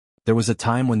There was a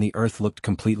time when the Earth looked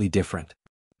completely different.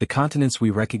 The continents we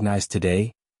recognize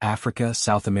today, Africa,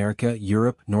 South America,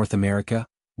 Europe, North America,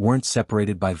 weren't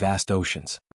separated by vast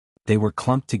oceans. They were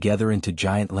clumped together into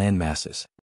giant landmasses.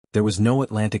 There was no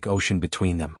Atlantic Ocean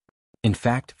between them. In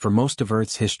fact, for most of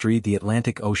Earth's history, the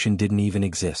Atlantic Ocean didn't even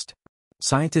exist.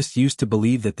 Scientists used to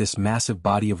believe that this massive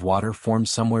body of water formed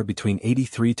somewhere between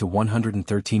 83 to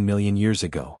 113 million years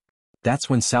ago. That's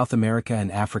when South America and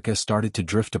Africa started to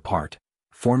drift apart,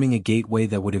 forming a gateway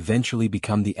that would eventually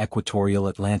become the equatorial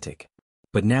Atlantic.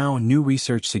 But now, new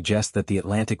research suggests that the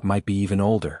Atlantic might be even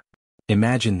older.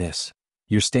 Imagine this.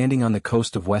 You're standing on the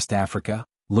coast of West Africa,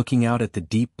 looking out at the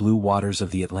deep blue waters of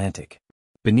the Atlantic.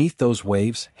 Beneath those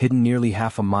waves, hidden nearly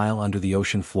half a mile under the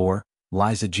ocean floor,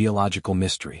 lies a geological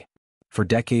mystery. For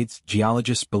decades,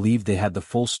 geologists believed they had the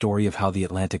full story of how the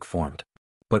Atlantic formed.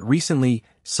 But recently,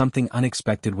 something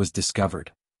unexpected was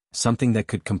discovered. Something that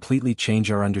could completely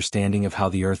change our understanding of how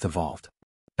the Earth evolved.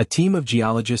 A team of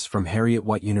geologists from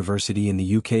Heriot-Watt University in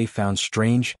the UK found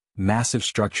strange, massive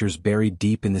structures buried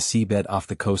deep in the seabed off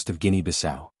the coast of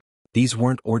Guinea-Bissau. These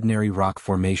weren't ordinary rock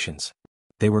formations.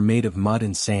 They were made of mud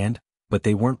and sand, but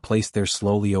they weren't placed there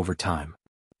slowly over time.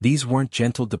 These weren't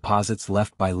gentle deposits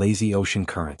left by lazy ocean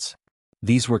currents.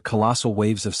 These were colossal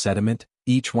waves of sediment,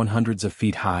 each hundreds of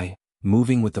feet high,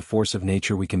 moving with the force of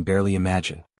nature we can barely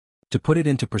imagine. To put it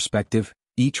into perspective,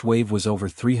 each wave was over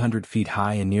 300 feet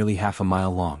high and nearly half a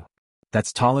mile long.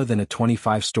 That's taller than a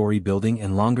 25-story building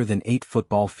and longer than 8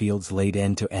 football fields laid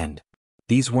end to end.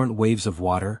 These weren't waves of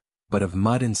water, but of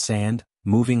mud and sand,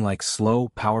 moving like slow,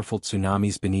 powerful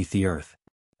tsunamis beneath the Earth.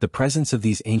 The presence of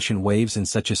these ancient waves in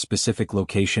such a specific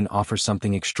location offers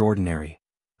something extraordinary.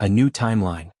 A new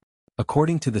timeline.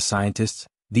 According to the scientists,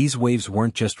 these waves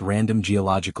weren't just random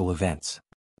geological events.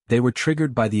 They were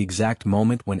triggered by the exact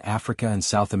moment when Africa and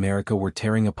South America were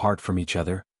tearing apart from each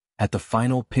other, at the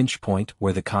final pinch point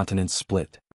where the continents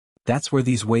split. That's where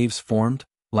these waves formed,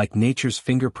 like nature's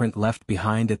fingerprint left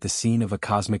behind at the scene of a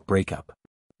cosmic breakup.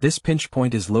 This pinch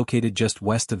point is located just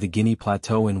west of the Guinea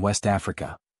Plateau in West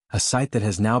Africa, a site that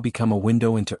has now become a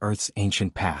window into Earth's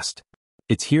ancient past.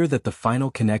 It's here that the final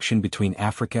connection between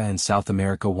Africa and South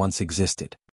America once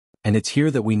existed. And it's here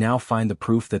that we now find the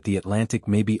proof that the Atlantic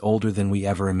may be older than we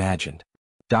ever imagined.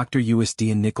 Dr.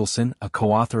 Ian Nicholson, a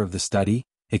co-author of the study,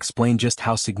 explained just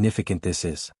how significant this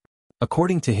is.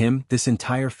 According to him, this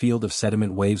entire field of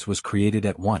sediment waves was created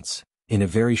at once, in a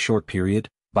very short period,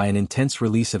 by an intense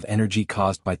release of energy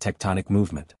caused by tectonic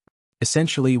movement.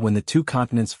 Essentially, when the two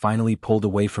continents finally pulled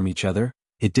away from each other,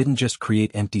 it didn't just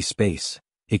create empty space,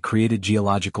 it created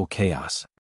geological chaos.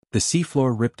 The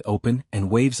seafloor ripped open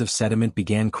and waves of sediment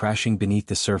began crashing beneath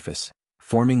the surface,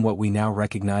 forming what we now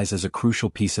recognize as a crucial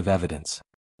piece of evidence.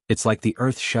 It's like the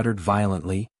Earth shuddered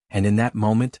violently, and in that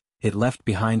moment, it left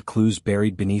behind clues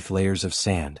buried beneath layers of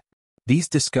sand. These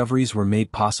discoveries were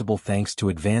made possible thanks to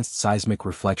advanced seismic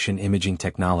reflection imaging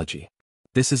technology.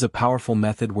 This is a powerful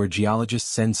method where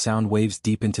geologists send sound waves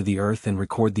deep into the Earth and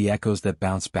record the echoes that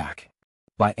bounce back.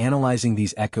 By analyzing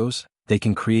these echoes, they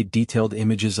can create detailed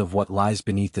images of what lies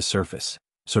beneath the surface,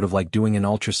 sort of like doing an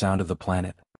ultrasound of the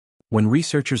planet. When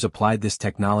researchers applied this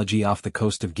technology off the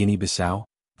coast of Guinea-Bissau,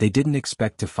 they didn't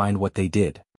expect to find what they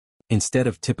did. Instead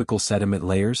of typical sediment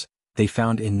layers, they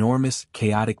found enormous,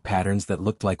 chaotic patterns that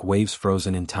looked like waves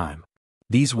frozen in time.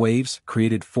 These waves,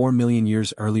 created 4 million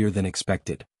years earlier than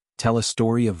expected, tell a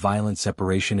story of violent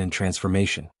separation and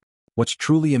transformation. What's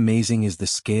truly amazing is the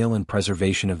scale and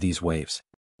preservation of these waves.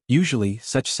 Usually,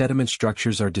 such sediment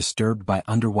structures are disturbed by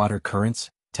underwater currents,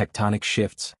 tectonic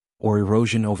shifts, or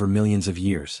erosion over millions of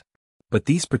years. But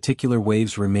these particular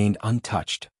waves remained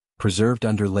untouched, preserved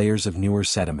under layers of newer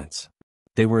sediments.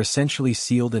 They were essentially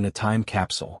sealed in a time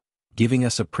capsule, giving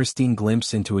us a pristine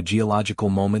glimpse into a geological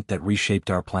moment that reshaped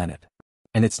our planet.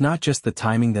 And it's not just the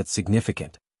timing that's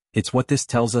significant, it's what this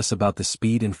tells us about the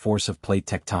speed and force of plate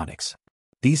tectonics.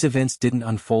 These events didn't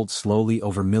unfold slowly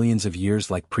over millions of years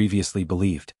like previously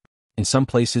believed. In some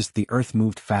places, the Earth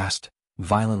moved fast,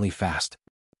 violently fast.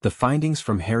 The findings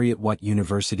from Heriot-Watt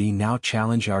University now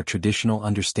challenge our traditional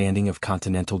understanding of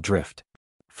continental drift.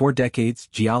 For decades,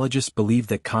 geologists believed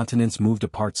that continents moved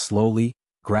apart slowly,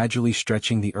 gradually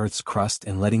stretching the Earth's crust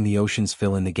and letting the oceans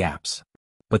fill in the gaps.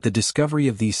 But the discovery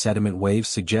of these sediment waves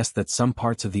suggests that some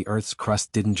parts of the Earth's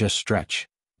crust didn't just stretch,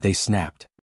 they snapped.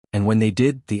 And when they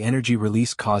did, the energy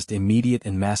release caused immediate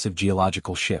and massive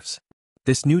geological shifts.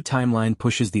 This new timeline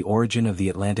pushes the origin of the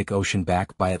Atlantic Ocean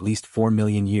back by at least 4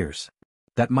 million years.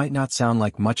 That might not sound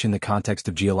like much in the context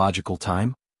of geological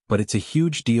time, but it's a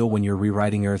huge deal when you're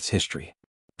rewriting Earth's history.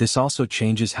 This also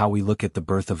changes how we look at the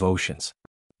birth of oceans.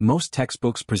 Most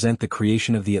textbooks present the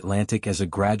creation of the Atlantic as a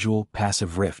gradual,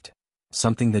 passive rift,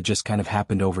 something that just kind of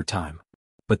happened over time.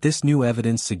 But this new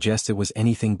evidence suggests it was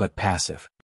anything but passive.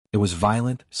 It was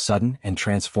violent, sudden, and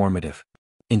transformative.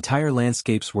 Entire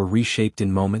landscapes were reshaped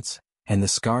in moments, and the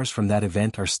scars from that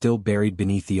event are still buried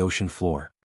beneath the ocean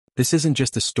floor. This isn't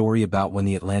just a story about when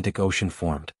the Atlantic Ocean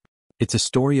formed. It's a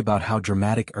story about how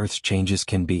dramatic Earth's changes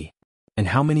can be, and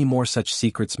how many more such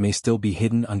secrets may still be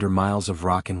hidden under miles of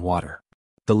rock and water.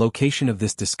 The location of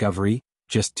this discovery,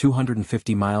 just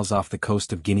 250 miles off the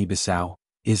coast of Guinea-Bissau,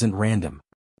 isn't random.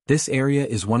 This area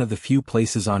is one of the few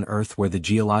places on Earth where the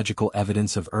geological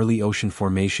evidence of early ocean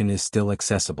formation is still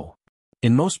accessible.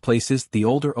 In most places, the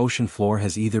older ocean floor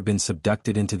has either been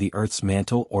subducted into the Earth's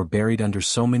mantle or buried under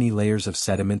so many layers of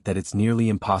sediment that it's nearly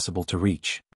impossible to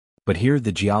reach. But here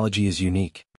the geology is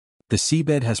unique. The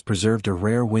seabed has preserved a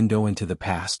rare window into the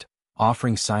past,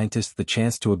 offering scientists the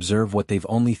chance to observe what they've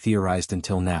only theorized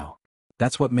until now.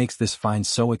 That's what makes this find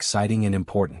so exciting and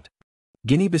important.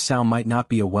 Guinea-Bissau might not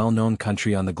be a well-known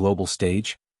country on the global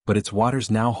stage, but its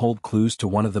waters now hold clues to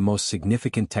one of the most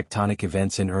significant tectonic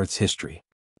events in Earth's history.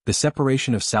 The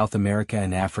separation of South America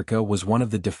and Africa was one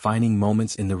of the defining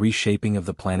moments in the reshaping of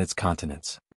the planet's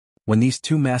continents. When these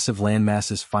two massive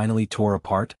landmasses finally tore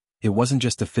apart, it wasn't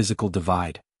just a physical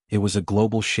divide, it was a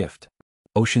global shift.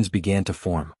 Oceans began to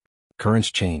form.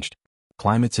 Currents changed.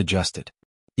 Climates adjusted.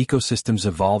 Ecosystems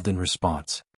evolved in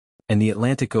response. And the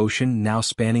Atlantic Ocean, now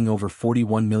spanning over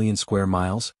 41 million square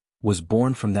miles, was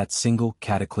born from that single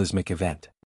cataclysmic event.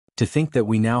 To think that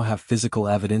we now have physical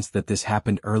evidence that this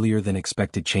happened earlier than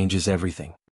expected changes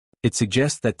everything. It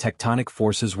suggests that tectonic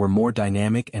forces were more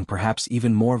dynamic and perhaps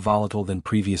even more volatile than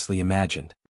previously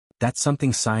imagined. That's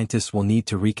something scientists will need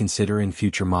to reconsider in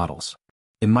future models.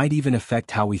 It might even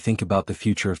affect how we think about the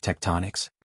future of tectonics.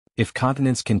 If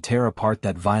continents can tear apart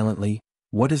that violently,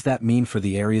 what does that mean for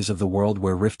the areas of the world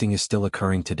where rifting is still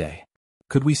occurring today?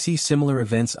 Could we see similar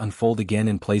events unfold again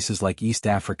in places like East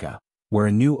Africa, where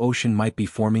a new ocean might be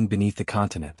forming beneath the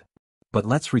continent? But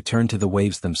let's return to the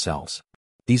waves themselves.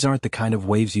 These aren't the kind of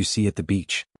waves you see at the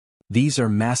beach. These are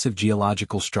massive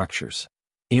geological structures,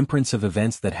 imprints of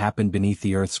events that happened beneath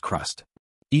the Earth's crust.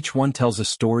 Each one tells a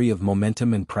story of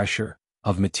momentum and pressure,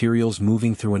 of materials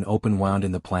moving through an open wound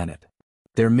in the planet.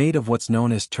 They're made of what's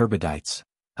known as turbidites,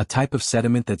 a type of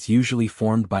sediment that's usually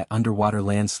formed by underwater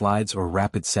landslides or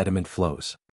rapid sediment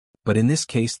flows. But in this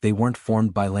case, they weren't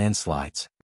formed by landslides.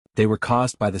 They were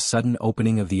caused by the sudden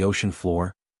opening of the ocean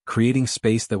floor, creating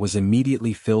space that was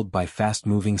immediately filled by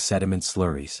fast-moving sediment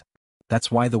slurries.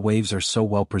 That's why the waves are so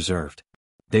well preserved.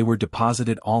 They were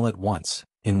deposited all at once,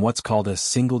 in what's called a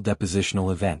single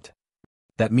depositional event.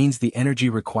 That means the energy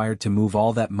required to move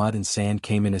all that mud and sand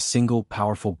came in a single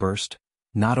powerful burst,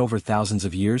 not over thousands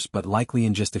of years but likely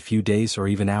in just a few days or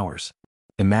even hours.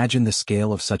 Imagine the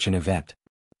scale of such an event.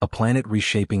 A planet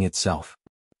reshaping itself.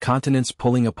 Continents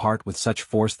pulling apart with such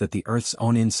force that the Earth's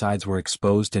own insides were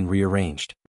exposed and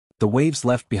rearranged. The waves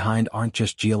left behind aren't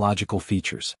just geological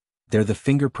features. They're the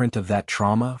fingerprint of that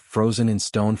trauma, frozen in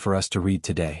stone for us to read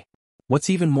today. What's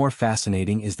even more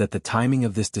fascinating is that the timing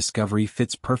of this discovery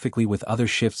fits perfectly with other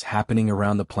shifts happening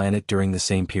around the planet during the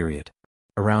same period.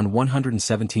 Around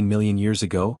 117 million years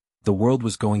ago, the world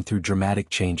was going through dramatic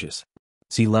changes.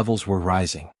 Sea levels were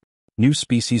rising. New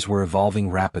species were evolving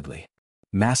rapidly.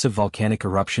 Massive volcanic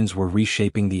eruptions were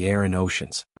reshaping the air and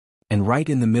oceans. And right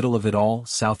in the middle of it all,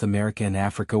 South America and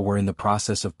Africa were in the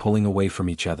process of pulling away from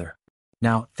each other.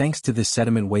 Now, thanks to this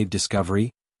sediment wave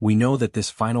discovery, we know that this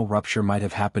final rupture might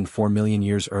have happened 4 million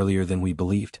years earlier than we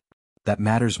believed. That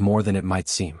matters more than it might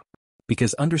seem.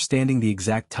 Because understanding the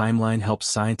exact timeline helps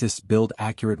scientists build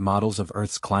accurate models of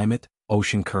Earth's climate,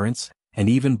 ocean currents, and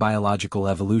even biological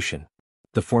evolution.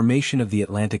 The formation of the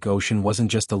Atlantic Ocean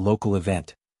wasn't just a local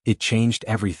event, it changed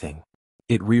everything.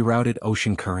 It rerouted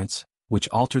ocean currents, which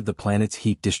altered the planet's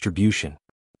heat distribution.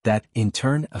 That, in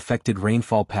turn, affected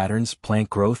rainfall patterns, plant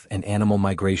growth, and animal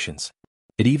migrations.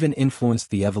 It even influenced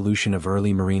the evolution of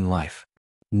early marine life.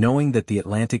 Knowing that the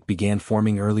Atlantic began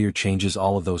forming earlier changes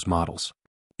all of those models.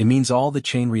 It means all the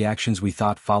chain reactions we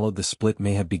thought followed the split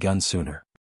may have begun sooner.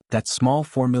 That small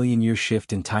 4 million year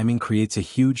shift in timing creates a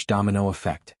huge domino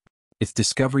effect. It's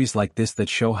discoveries like this that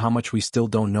show how much we still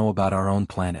don't know about our own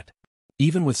planet.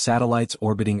 Even with satellites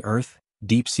orbiting Earth,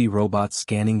 deep-sea robots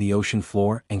scanning the ocean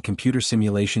floor, and computer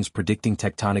simulations predicting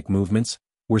tectonic movements,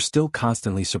 we're still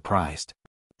constantly surprised.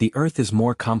 The Earth is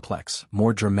more complex,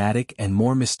 more dramatic, and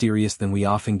more mysterious than we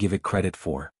often give it credit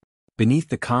for. Beneath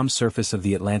the calm surface of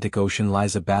the Atlantic Ocean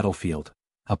lies a battlefield,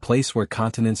 a place where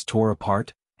continents tore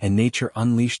apart, and nature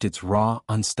unleashed its raw,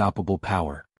 unstoppable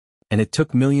power. And it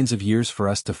took millions of years for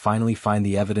us to finally find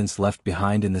the evidence left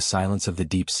behind in the silence of the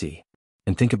deep sea.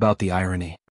 And think about the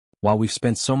irony. While we've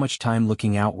spent so much time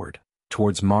looking outward,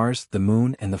 towards Mars, the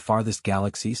Moon, and the farthest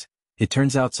galaxies, it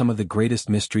turns out some of the greatest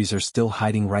mysteries are still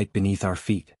hiding right beneath our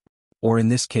feet. Or in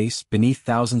this case, beneath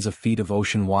thousands of feet of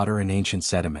ocean water and ancient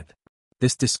sediment.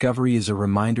 This discovery is a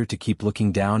reminder to keep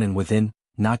looking down and within,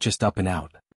 not just up and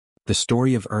out. The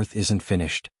story of Earth isn't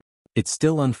finished. It's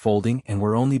still unfolding, and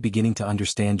we're only beginning to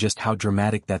understand just how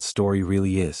dramatic that story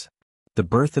really is. The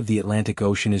birth of the Atlantic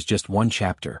Ocean is just one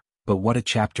chapter, but what a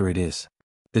chapter it is.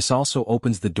 This also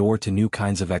opens the door to new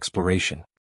kinds of exploration.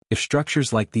 If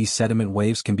structures like these sediment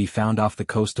waves can be found off the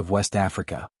coast of West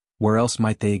Africa, where else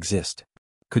might they exist?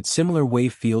 Could similar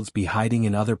wave fields be hiding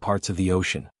in other parts of the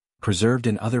ocean, preserved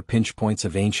in other pinch points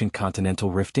of ancient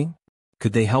continental rifting?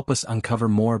 Could they help us uncover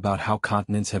more about how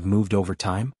continents have moved over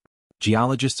time?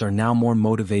 Geologists are now more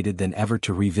motivated than ever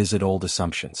to revisit old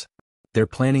assumptions. They're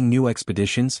planning new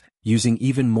expeditions, using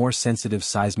even more sensitive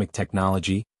seismic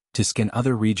technology, to scan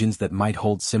other regions that might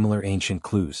hold similar ancient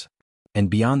clues. And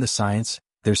beyond the science,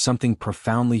 there's something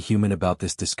profoundly human about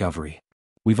this discovery.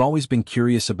 We've always been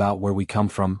curious about where we come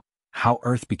from, how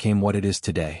Earth became what it is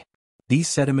today. These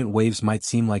sediment waves might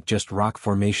seem like just rock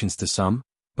formations to some,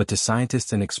 but to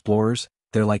scientists and explorers,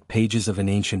 they're like pages of an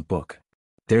ancient book.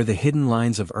 They're the hidden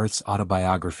lines of Earth's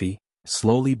autobiography,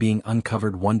 slowly being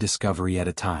uncovered one discovery at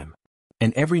a time.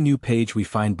 And every new page we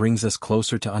find brings us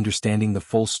closer to understanding the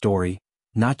full story,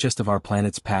 not just of our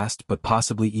planet's past but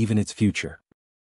possibly even its future.